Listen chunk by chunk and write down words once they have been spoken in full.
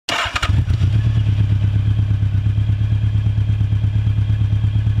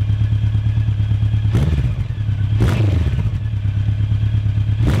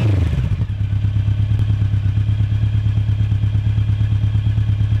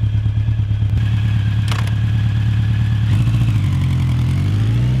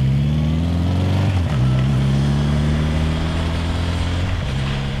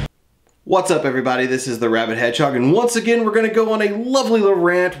What's up, everybody? This is the Rabid Hedgehog, and once again we're going to go on a lovely little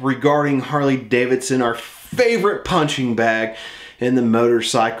rant regarding Harley Davidson, our favorite punching bag in the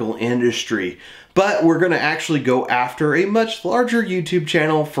motorcycle industry. But we're going to actually go after a much larger YouTube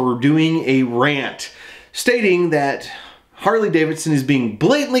channel for doing a rant stating that Harley Davidson is being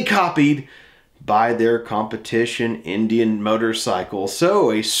blatantly copied by their competition, Indian Motorcycle.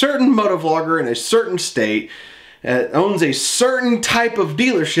 So a certain motovlogger in a certain state owns a certain type of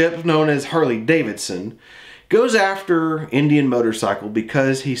dealership known as Harley Davidson, goes after Indian Motorcycle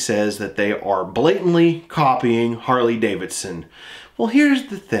because he says that they are blatantly copying Harley Davidson. Well, here's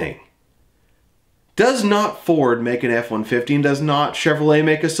the thing. Does not Ford make an F-150, and does not Chevrolet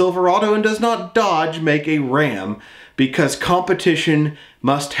make a Silverado, and does not Dodge make a Ram, because competition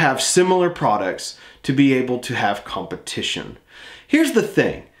must have similar products to be able to have competition. Here's the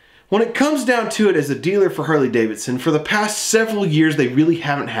thing. When it comes down to it, as a dealer for Harley Davidson, for the past several years, they really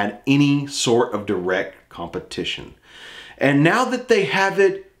haven't had any sort of direct competition. And now that they have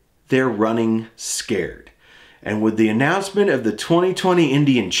it, they're running scared. And with the announcement of the 2020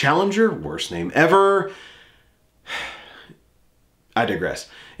 Indian Challenger, worst name ever, I digress.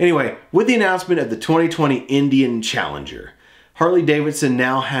 Anyway, with the announcement of the 2020 Indian Challenger, Harley Davidson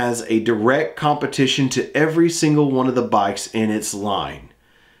now has a direct competition to every single one of the bikes in its line.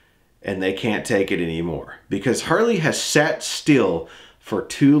 And they can't take it anymore because Harley has sat still for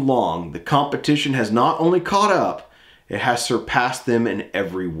too long. The competition has not only caught up, it has surpassed them in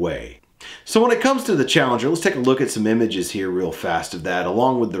every way. So when it comes to the Challenger, let's take a look at some images here real fast of that,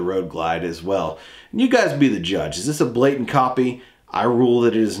 along with the Road Glide as well. And you guys be the judge. Is this a blatant copy? I rule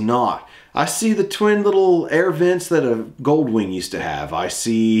that it is not. I see the twin little air vents that a Goldwing used to have. I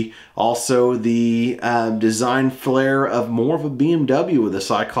see also the design flare of more of a BMW with a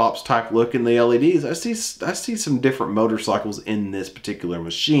Cyclops type look in the LEDs. I see some different motorcycles in this particular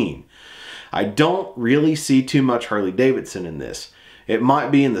machine. I don't really see too much Harley Davidson in this. It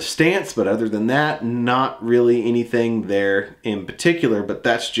might be in the stance, but other than that, not really anything there in particular, but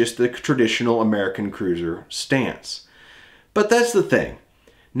that's just the traditional American cruiser stance. But that's the thing.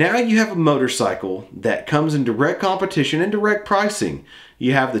 Now you have a motorcycle that comes in direct competition and direct pricing.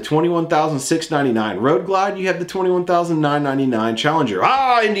 You have the $21,699 Road Glide, you have the $21,999 Challenger.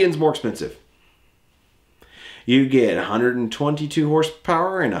 Indian's more expensive. You get 122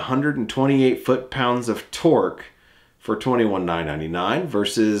 horsepower and 128 foot-pounds of torque for $21,999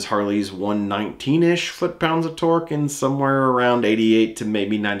 versus Harley's 119-ish foot-pounds of torque and somewhere around 88 to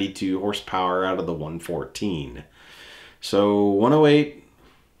maybe 92 horsepower out of the 114. So 108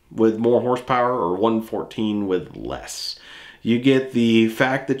 with more horsepower or 114 with less. You get the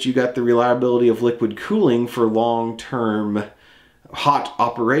fact that you got the reliability of liquid cooling for long-term hot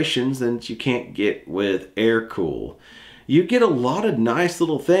operations that you can't get with air cool. You get a lot of nice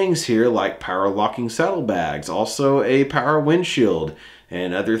little things here like power locking saddlebags, also a power windshield,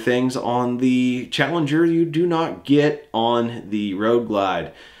 and other things on the Challenger you do not get on the Road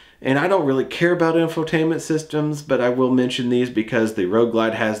Glide. And I don't really care about infotainment systems, but I will mention these because the Road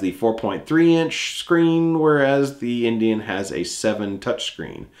Glide has the 4.3-inch screen, whereas the Indian has a 7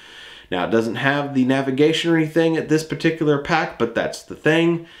 touchscreen. Now, it doesn't have the navigation or anything at this particular pack, but that's the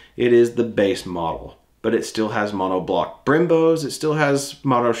thing. It is the base model. But it still has monoblock Brembos. It still has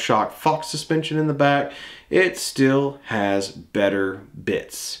Monoshock Fox suspension in the back. It still has better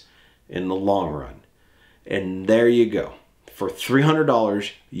bits in the long run. And there you go. For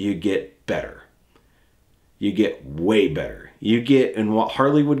 $300, you get better. You get way better. You get in what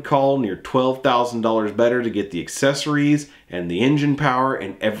Harley would call near $12,000 better to get the accessories and the engine power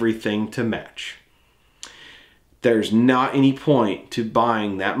and everything to match. There's not any point to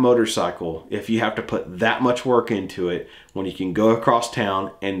buying that motorcycle if you have to put that much work into it when you can go across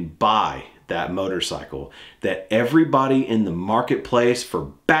town and buy that motorcycle that everybody in the marketplace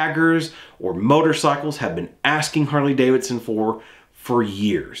for baggers or motorcycles have been asking Harley Davidson for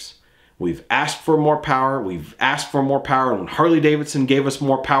years. We've asked for more power. We've asked for more power. When Harley Davidson gave us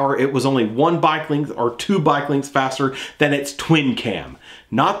more power, it was only 1 bike length or 2 bike lengths faster than its twin cam.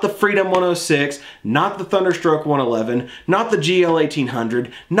 Not the Freedom 106, not the Thunderstroke 111, not the GL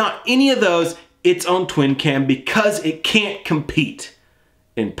 1800, not any of those, its own twin cam, because it can't compete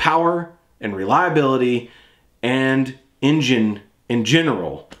in power and reliability and engine in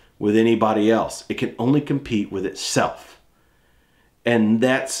general with anybody else. It can only compete with itself. And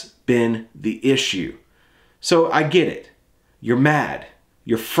that's been the issue. So I get it. You're mad.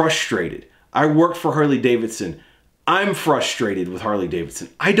 You're frustrated. I work for Harley Davidson. I'm frustrated with Harley Davidson.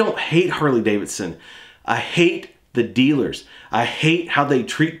 I don't hate Harley Davidson. I hate the dealers. I hate how they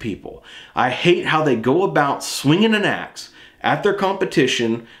treat people. I hate how they go about swinging an axe at their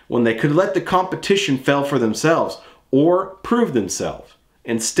competition when they could let the competition fail for themselves or prove themselves.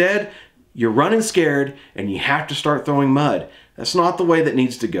 Instead, you're running scared and you have to start throwing mud. That's not the way that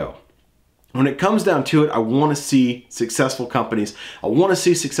needs to go. When it comes down to it, I want to see successful companies. I want to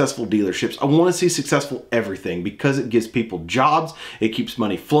see successful dealerships. I want to see successful everything because it gives people jobs. It keeps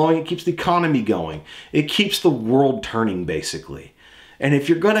money flowing. It keeps the economy going. It keeps the world turning, basically. And if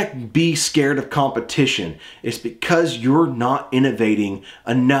you're going to be scared of competition, it's because you're not innovating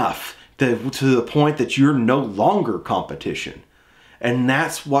enough to the point that you're no longer competition. And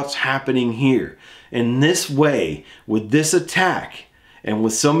that's what's happening here. In this way, with this attack, and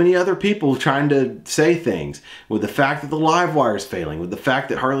with so many other people trying to say things, with the fact that the live wire is failing, with the fact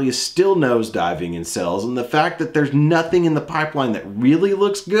that Harley is still nosediving in sales, and the fact that there's nothing in the pipeline that really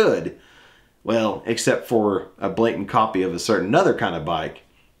looks good, well, except for a blatant copy of a certain other kind of bike.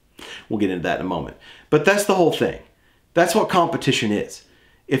 We'll get into that in a moment. But that's the whole thing. That's what competition is.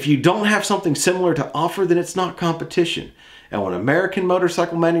 If you don't have something similar to offer, then it's not competition. And when American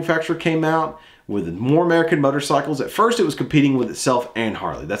motorcycle manufacturer came out with more American motorcycles, at first it was competing with itself and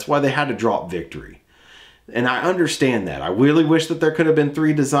Harley. That's why they had to drop Victory. And I understand that. I really wish that there could have been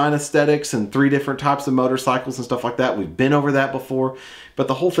 3 design aesthetics and 3 different types of motorcycles and stuff like that. We've been over that before. But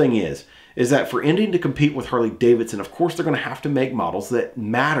the whole thing is that for Indian to compete with Harley Davidson, of course they're going to have to make models that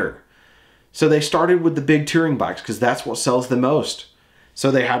matter. So they started with the big touring bikes because that's what sells the most. So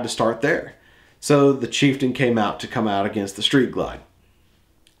they had to start there. So the Chieftain came out against the Street Glide.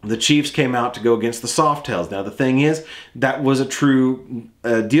 The Chiefs came out to go against the Softails. Now the thing is, that was a true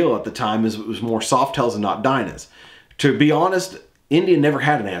deal at the time, is it was more Softails and not Dynas. To be honest, Indian never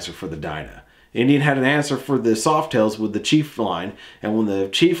had an answer for the Dyna. Indian had an answer for the Softails with the Chief line, and when the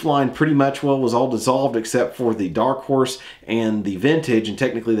Chief line pretty much, well, was all dissolved except for the Dark Horse and the Vintage, and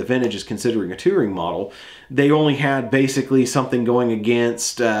technically the Vintage is considering a touring model, they only had basically something going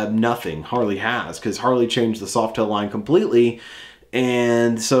against nothing Harley has, because Harley changed the Softail line completely.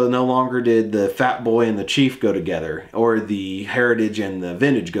 And so no longer did the Fat Boy and the Chief go together, or the Heritage and the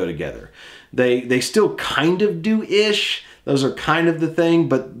Vintage go together. They still kind of do-ish. Those are kind of the thing,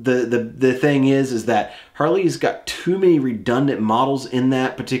 but the thing is that Harley's got too many redundant models in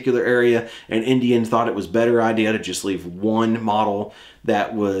that particular area, and Indian thought it was a better idea to just leave one model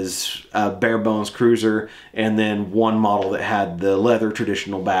that was a bare bones cruiser, and then one model that had the leather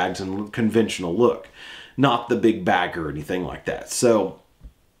traditional bags and conventional look. Not the big bag or anything like that. So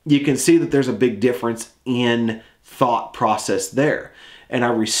you can see that there's a big difference in thought process there. And I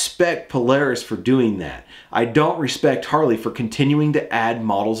respect Polaris for doing that. I don't respect Harley for continuing to add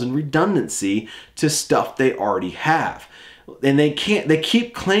models and redundancy to stuff they already have. And they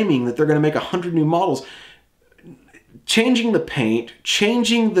keep claiming that they're going to make 100 new models. Changing the paint,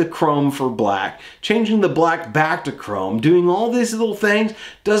 changing the chrome for black, changing the black back to chrome, doing all these little things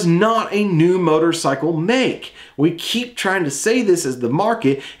does not a new motorcycle make. We keep trying to say this as the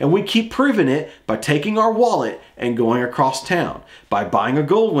market, and we keep proving it by taking our wallet and going across town, by buying a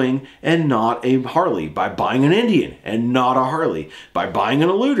Goldwing and not a Harley, by buying an Indian and not a Harley, by buying an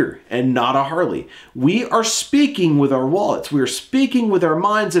Eluder and not a Harley. We are speaking with our wallets. We are speaking with our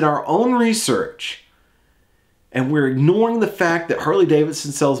minds in our own research. And we're ignoring the fact that Harley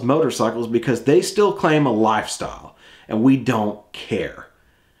Davidson sells motorcycles because they still claim a lifestyle. And we don't care.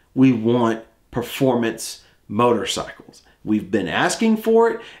 We want performance motorcycles. We've been asking for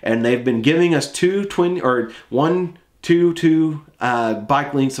it, and they've been giving us two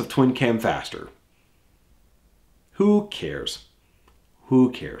bike lengths of twin cam faster. Who cares?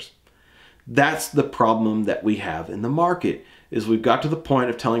 Who cares? That's the problem that we have in the market. Is we've got to the point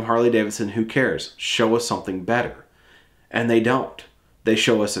of telling Harley Davidson, who cares? Show us something better. And they don't. They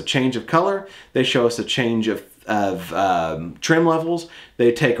show us a change of color. They show us a change of trim levels.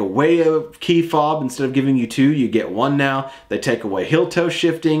 They take away a key fob. Instead of giving you 2, you get 1 now. They take away heel toe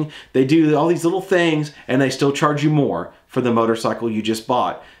shifting. They do all these little things, and they still charge you more for the motorcycle you just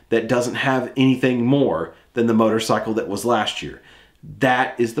bought that doesn't have anything more than the motorcycle that was last year.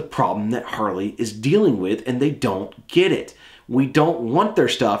 That is the problem that Harley is dealing with, and they don't get it. We don't want their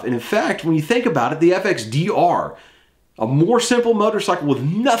stuff. And in fact, when you think about it, the FXDR, a more simple motorcycle with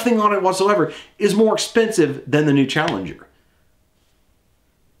nothing on it whatsoever, is more expensive than the new Challenger.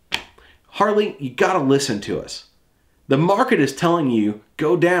 Harley, you got to listen to us. The market is telling you,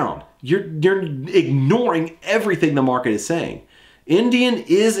 go down. You're ignoring everything the market is saying. Indian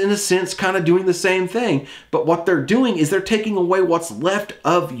is, in a sense, kind of doing the same thing. But what they're doing is they're taking away what's left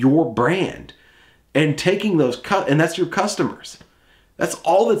of your brand. And taking those, and that's your customers. That's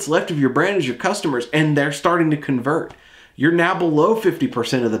all that's left of your brand is your customers, and they're starting to convert. You're now below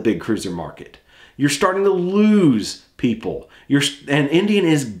 50% of the big cruiser market. You're starting to lose people. And Indian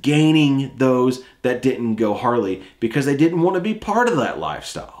is gaining those that didn't go Harley because they didn't want to be part of that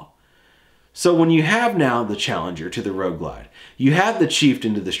lifestyle. So when you have now the Challenger to the Road Glide, you have the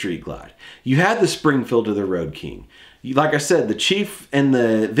Chieftain to the Street Glide, you have the Springfield to the Road King. Like I said, the Chief and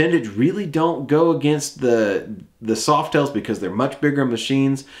the Vintage really don't go against the Softails because they're much bigger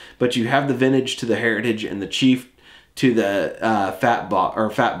machines, but you have the Vintage to the Heritage and the Chief to the Fat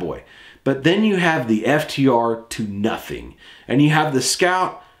Boy. But then you have the FTR to nothing. And you have the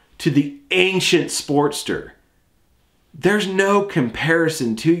Scout to the ancient Sportster. There's no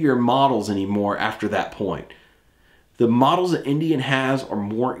comparison to your models anymore after that point. The models that Indian has are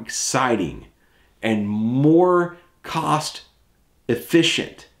more exciting and more cost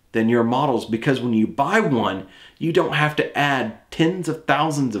efficient than your models, because when you buy one, you don't have to add tens of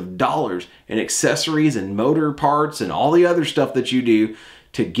thousands of dollars in accessories and motor parts and all the other stuff that you do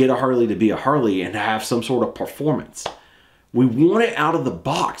to get a Harley to be a Harley and have some sort of performance. We want it out of the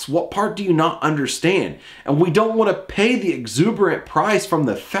box. What part do you not understand? And we don't want to pay the exuberant price from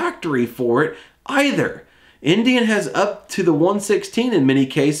the factory for it either. Indian has up to the 116 in many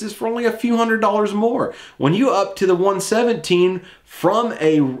cases for only a few $100s more. When you up to the 117 from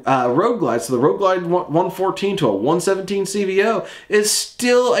a Road Glide, so the Road Glide 114 to a 117 CVO is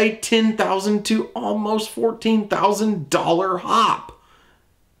still a $10,000 to almost $14,000 hop.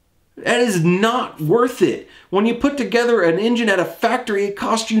 That is not worth it. When you put together an engine at a factory, it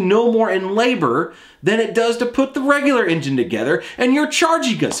costs you no more in labor than it does to put the regular engine together, and you're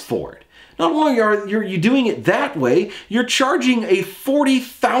charging us for it. Not only are you doing it that way, you're charging a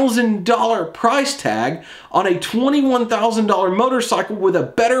 $40,000 price tag on a $21,000 motorcycle with a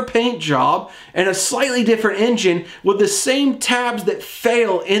better paint job and a slightly different engine with the same tabs that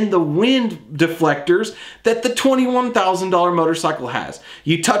fail in the wind deflectors that the $21,000 motorcycle has.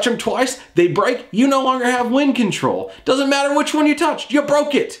 You touch them twice, they break, you no longer have wind control. Doesn't matter which one you touched, you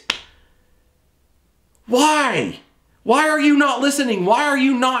broke it. Why? Why are you not listening? Why are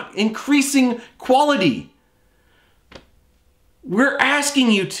you not increasing quality? We're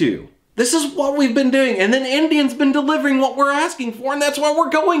asking you to. This is what we've been doing. And then Indian's been delivering what we're asking for, and that's why we're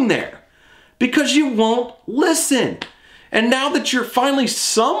going there. Because you won't listen. And now that you're finally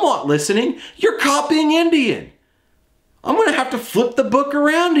somewhat listening, you're copying Indian. I'm going to have to flip the book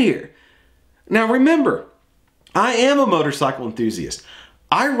around here. Now remember, I am a motorcycle enthusiast.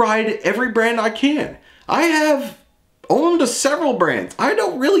 I ride every brand I can. I have owned several brands. I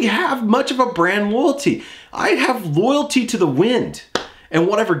don't really have much of a brand loyalty. I have loyalty to the wind. And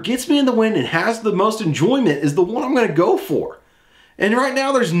whatever gets me in the wind and has the most enjoyment is the one I'm going to go for. And right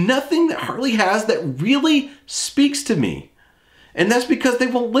now there's nothing that Harley has that really speaks to me. And that's because they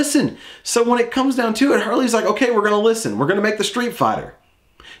won't listen. So when it comes down to it, Harley's like, okay, we're going to listen. We're going to make the Street Fighter.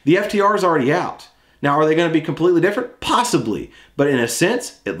 The FTR is already out. Now, are they going to be completely different? Possibly. But in a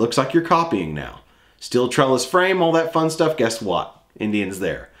sense, it looks like you're copying now. Steel trellis frame, all that fun stuff. Guess what? Indian's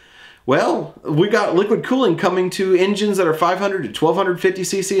there. Well, we got liquid cooling coming to engines that are 500 to 1250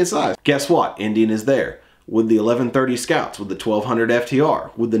 cc in size. Guess what? Indian is there with the 1130 Scouts, with the 1200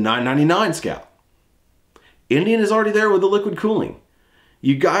 FTR, with the 999 Scout. Indian is already there with the liquid cooling.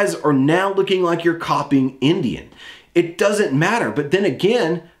 You guys are now looking like you're copying Indian. It doesn't matter. But then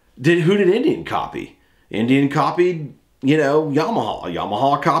again, who did Indian copy? Indian copied, you know, Yamaha.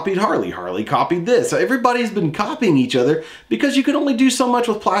 Yamaha copied Harley. Harley copied this. So everybody's been copying each other because you can only do so much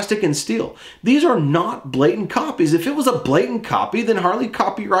with plastic and steel. These are not blatant copies. If it was a blatant copy, then Harley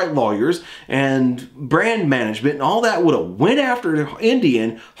copyright lawyers and brand management and all that would have went after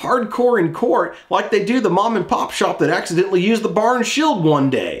Indian hardcore in court like they do the mom and pop shop that accidentally used the barn shield one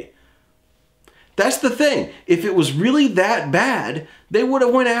day. That's the thing. If it was really that bad, they would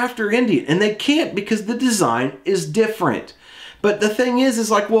have went after Indian. And they can't because the design is different. But the thing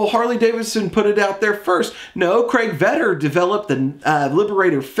is like, well, Harley Davidson put it out there first. No, Craig Vetter developed the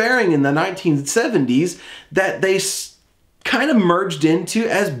Liberator fairing in the 1970s that they kind of merged into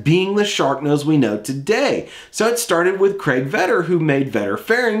as being the shark nose we know today. So it started with Craig Vetter, who made Vetter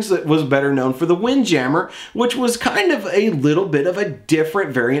fairings that was better known for the Windjammer, which was kind of a little bit of a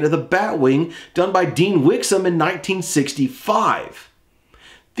different variant of the Batwing done by Dean Wixom in 1965.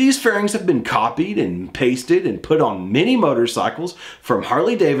 These fairings have been copied and pasted and put on many motorcycles, from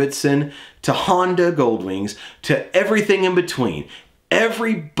Harley Davidson to Honda Goldwings to everything in between.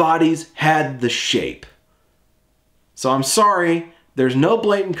 Everybody's had the shape. So I'm sorry, there's no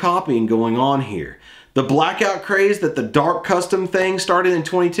blatant copying going on here. The blackout craze that the dark custom thing started in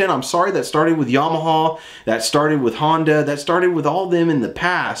 2010, I'm sorry, that started with Yamaha, that started with Honda, that started with all them in the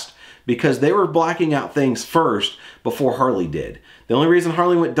past because they were blacking out things first before Harley did. The only reason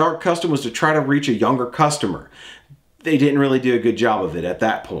Harley went dark custom was to try to reach a younger customer. they didn't really do a good job of it at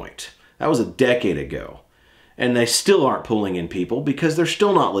that point. That was a decade ago. And they still aren't pulling in people because they're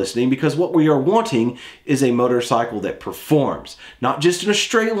still not listening, because what we are wanting is a motorcycle that performs, not just in a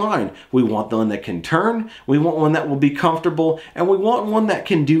straight line. We want one that can turn, we want one that will be comfortable, and we want one that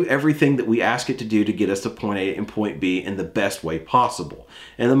can do everything that we ask it to do to get us to point A and point B in the best way possible,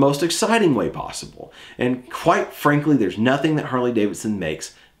 in the most exciting way possible. And quite frankly, there's nothing that Harley Davidson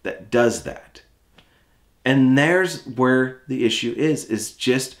makes that does that. And there's where the issue is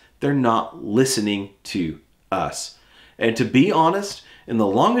just they're not listening to us. And to be honest, in the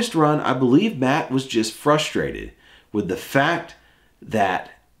longest run, I believe Matt was just frustrated with the fact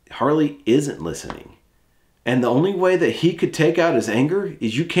that Harley isn't listening. And the only way that he could take out his anger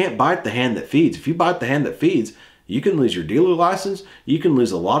is you can't bite the hand that feeds. If you bite the hand that feeds, you can lose your dealer license. You can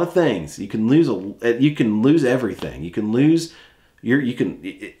lose a lot of things. You can lose everything. You can lose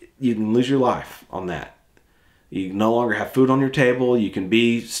your life on that. You can no longer have food on your table. You can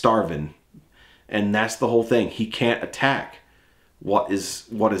be starving. And that's the whole thing. He can't attack what is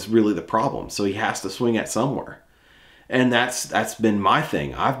really the problem. So he has to swing at somewhere. And that's been my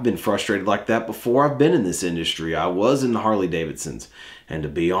thing. I've been frustrated like that before I've been in this industry. I was in the Harley Davidsons. And to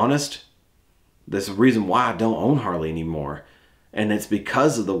be honest, there's a reason why I don't own Harley anymore. And it's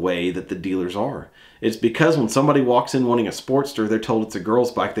because of the way that the dealers are. It's because when somebody walks in wanting a Sportster, they're told it's a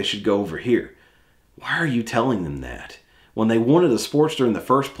girl's bike, they should go over here. Why are you telling them that? When they wanted a Sportster in the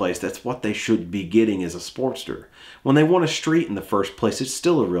first place, that's what they should be getting, is a Sportster. When they want a street in the first place, it's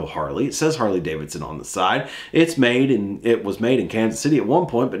still a real Harley. It says Harley Davidson on the side. It was made in Kansas City at one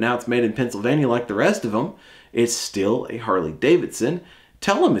point, but now it's made in Pennsylvania like the rest of them. It's still a Harley Davidson.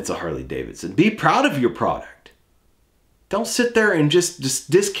 Tell them it's a Harley Davidson. Be proud of your product. Don't sit there and just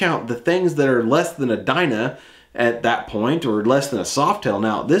discount the things that are less than a Dyna at that point, or less than a Softail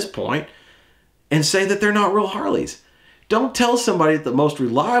now at this point, and say that they're not real Harleys. Don't tell somebody that the most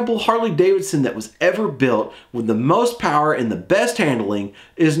reliable Harley Davidson that was ever built with the most power and the best handling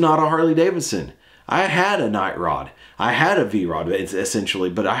is not a Harley Davidson. I had a Night Rod. I had a V-Rod, essentially,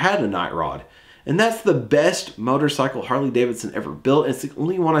 but I had a Night Rod. And that's the best motorcycle Harley Davidson ever built. It's the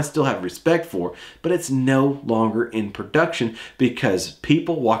only one I still have respect for, but it's no longer in production because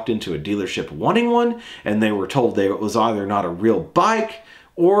people walked into a dealership wanting one, and they were told it was either not a real bike,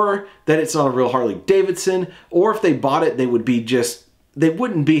 or that it's not a real Harley Davidson, or if they bought it, they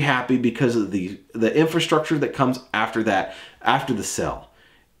wouldn't be happy because of the infrastructure that comes after that, after the sale.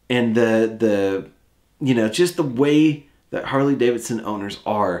 And just the way that Harley Davidson owners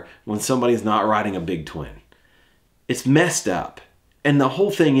are when somebody's not riding a big twin. It's messed up. And the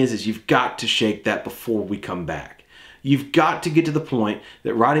whole thing is you've got to shake that before we come back. You've got to get to the point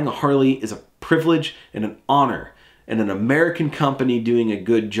that riding a Harley is a privilege and an honor, and an American company doing a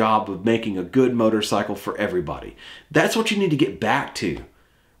good job of making a good motorcycle for everybody. That's what you need to get back to.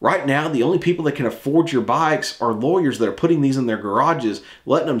 Right now, the only people that can afford your bikes are lawyers that are putting these in their garages,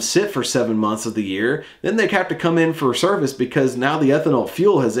 letting them sit for 7 months of the year. Then they have to come in for service because now the ethanol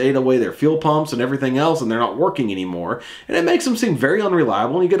fuel has ate away their fuel pumps and everything else, and they're not working anymore. And it makes them seem very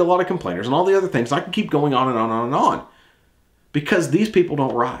unreliable, and you get a lot of complainers and all the other things. I can keep going on and on and on and on. Because these people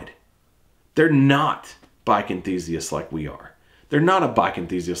don't ride. They're not bike enthusiasts like we are. They're not a bike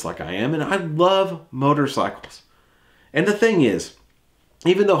enthusiast like I am, and I love motorcycles. And the thing is,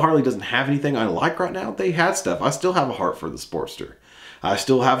 even though Harley doesn't have anything I like right now, they had stuff. I still have a heart for the Sportster. I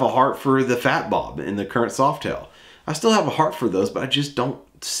still have a heart for the Fat Bob and the current Softail. I still have a heart for those, but I just don't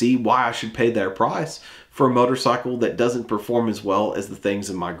see why I should pay their price for a motorcycle that doesn't perform as well as the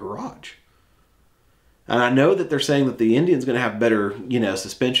things in my garage. And I know that they're saying that the Indian's going to have better,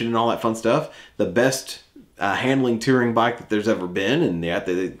 suspension and all that fun stuff. The best handling touring bike that there's ever been. And yet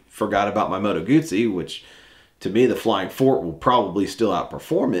they forgot about my Moto Guzzi, which to me, the Flying Fort will probably still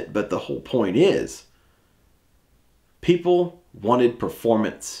outperform it. But the whole point is, people wanted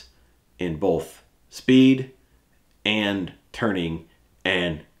performance in both speed and turning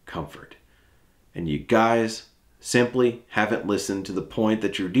and comfort. And you guys simply haven't listened to the point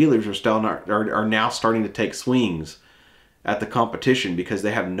that your dealers are now starting to take swings at the competition because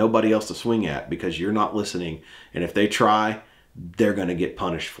they have nobody else to swing at because you're not listening. And if they try, they're going to get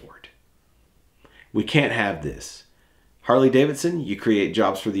punished for it. We can't have this. Harley Davidson, you create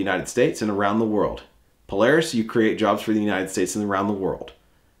jobs for the United States and around the world. Polaris, you create jobs for the United States and around the world.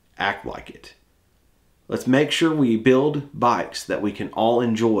 Act like it. Let's make sure we build bikes that we can all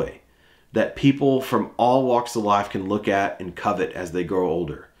enjoy, that people from all walks of life can look at and covet as they grow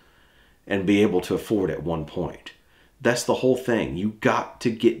older and be able to afford at one point. That's the whole thing. You got to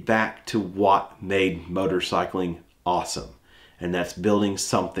get back to what made motorcycling awesome, and that's building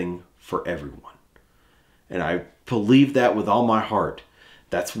something for everyone. And I believe that with all my heart.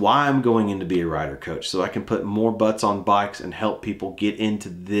 That's why I'm going in to be a rider coach, so I can put more butts on bikes and help people get into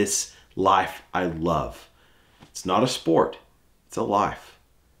this life I love. It's not a sport, it's a life.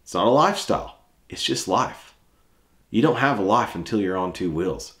 It's not a lifestyle, it's just life. You don't have a life until you're on two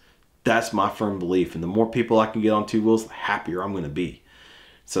wheels. That's my firm belief, and the more people I can get on two wheels, the happier I'm going to be.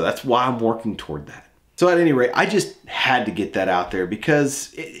 So that's why I'm working toward that. So at any rate, I just had to get that out there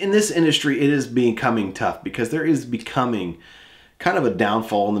because in this industry, it is becoming tough because there is becoming kind of a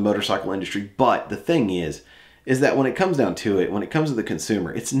downfall in the motorcycle industry. But the thing is that when it comes down to it, when it comes to the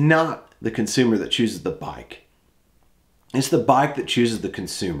consumer, it's not the consumer that chooses the bike. It's the bike that chooses the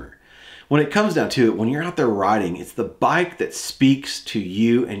consumer. When it comes down to it, when you're out there riding, it's the bike that speaks to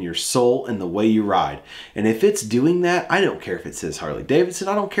you and your soul and the way you ride. And if it's doing that, I don't care if it says Harley Davidson,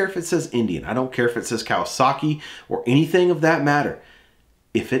 I don't care if it says Indian, I don't care if it says Kawasaki or anything of that matter.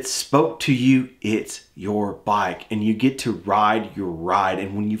 If it spoke to you, it's your bike and you get to ride your ride.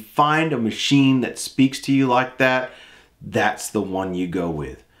 And when you find a machine that speaks to you like that, that's the one you go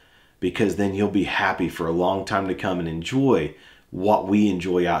with, because then you'll be happy for a long time to come and enjoy what we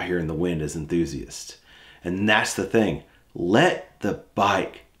enjoy out here in the wind as enthusiasts. And that's the thing. Let the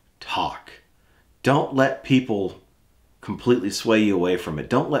bike talk. Don't let people completely sway you away from it.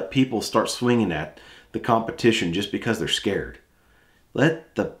 Don't let people start swinging at the competition just because they're scared.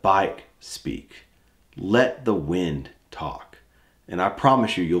 Let the bike speak. Let the wind talk. And I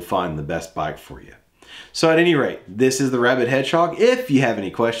promise you, you'll find the best bike for you. So at any rate, this is the Rabid Hedgehog. If you have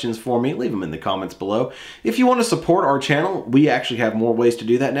any questions for me, leave them in the comments below. If you want to support our channel, we actually have more ways to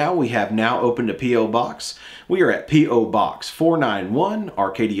do that now. We have now opened a P.O. Box. We are at P.O. Box 491,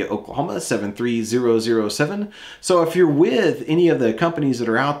 Arcadia, Oklahoma 73007. So if you're with any of the companies that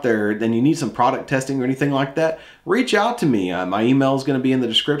are out there, then you need some product testing or anything like that, reach out to me. My email is going to be in the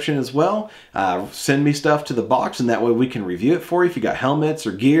description as well. Send me stuff to the box, and that way we can review it for you. If you got helmets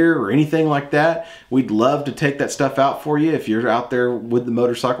or gear or anything like that, we'd love to take that stuff out for you if you're out there with the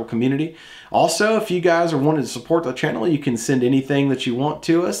motorcycle community. Also, if you guys are wanting to support the channel, you can send anything that you want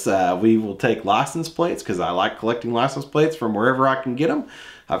to us. We will take license plates because I like collecting license plates from wherever I can get them.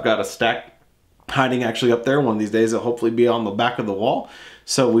 I've got a stack hiding actually up there. One of these days it'll hopefully be on the back of the wall.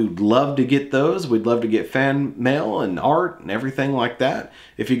 So we'd love to get those. We'd love to get fan mail and art and everything like that.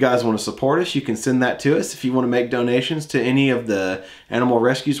 If you guys want to support us, you can send that to us. If you want to make donations to any of the animal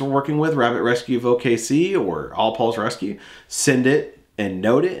rescues we're working with, Rabbit Rescue of OKC or All Paws Rescue, send it and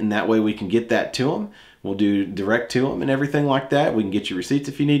note it, and that way we can get that to them. We'll do direct to them and everything like that. We can get you receipts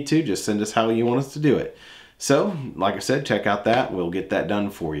if you need to. Just send us how you want us to do it. So, like I said, check out that. We'll get that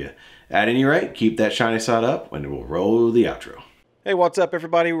done for you. At any rate, keep that shiny side up and we'll roll the outro. Hey, what's up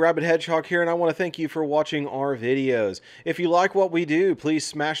everybody? Rabid Hedgehog here, and I want to thank you for watching our videos. If you like what we do, please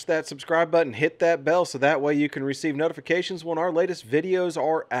smash that subscribe button, hit that bell so that way you can receive notifications when our latest videos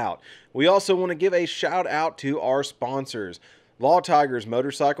are out. We also want to give a shout out to our sponsors. Law Tigers,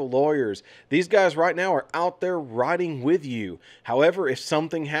 motorcycle lawyers. These guys right now are out there riding with you. However, if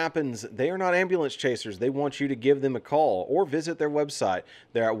something happens, they are not ambulance chasers. They want you to give them a call or visit their website.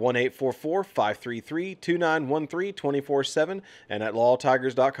 They're at 1-844-533-2913 24/7 and at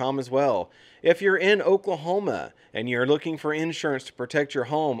lawtigers.com as well. If you're in Oklahoma and you're looking for insurance to protect your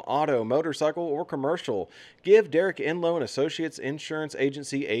home, auto, motorcycle, or commercial, give Derek Enloe and Associates Insurance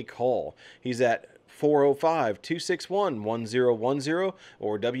Agency a call. He's at 405-261-1010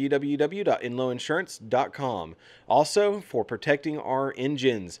 or www.enloeinsurance.com. Also, for protecting our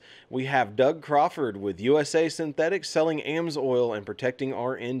engines, we have Doug Crawford with USA Synthetics selling AMS oil and protecting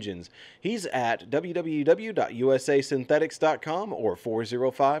our engines. He's at www.usasynthetics.com or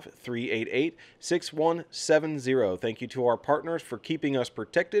 405-388-6170. Thank you to our partners for keeping us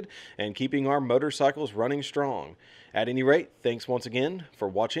protected and keeping our motorcycles running strong. At any rate, thanks once again for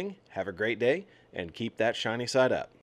watching. Have a great day and keep that shiny side up.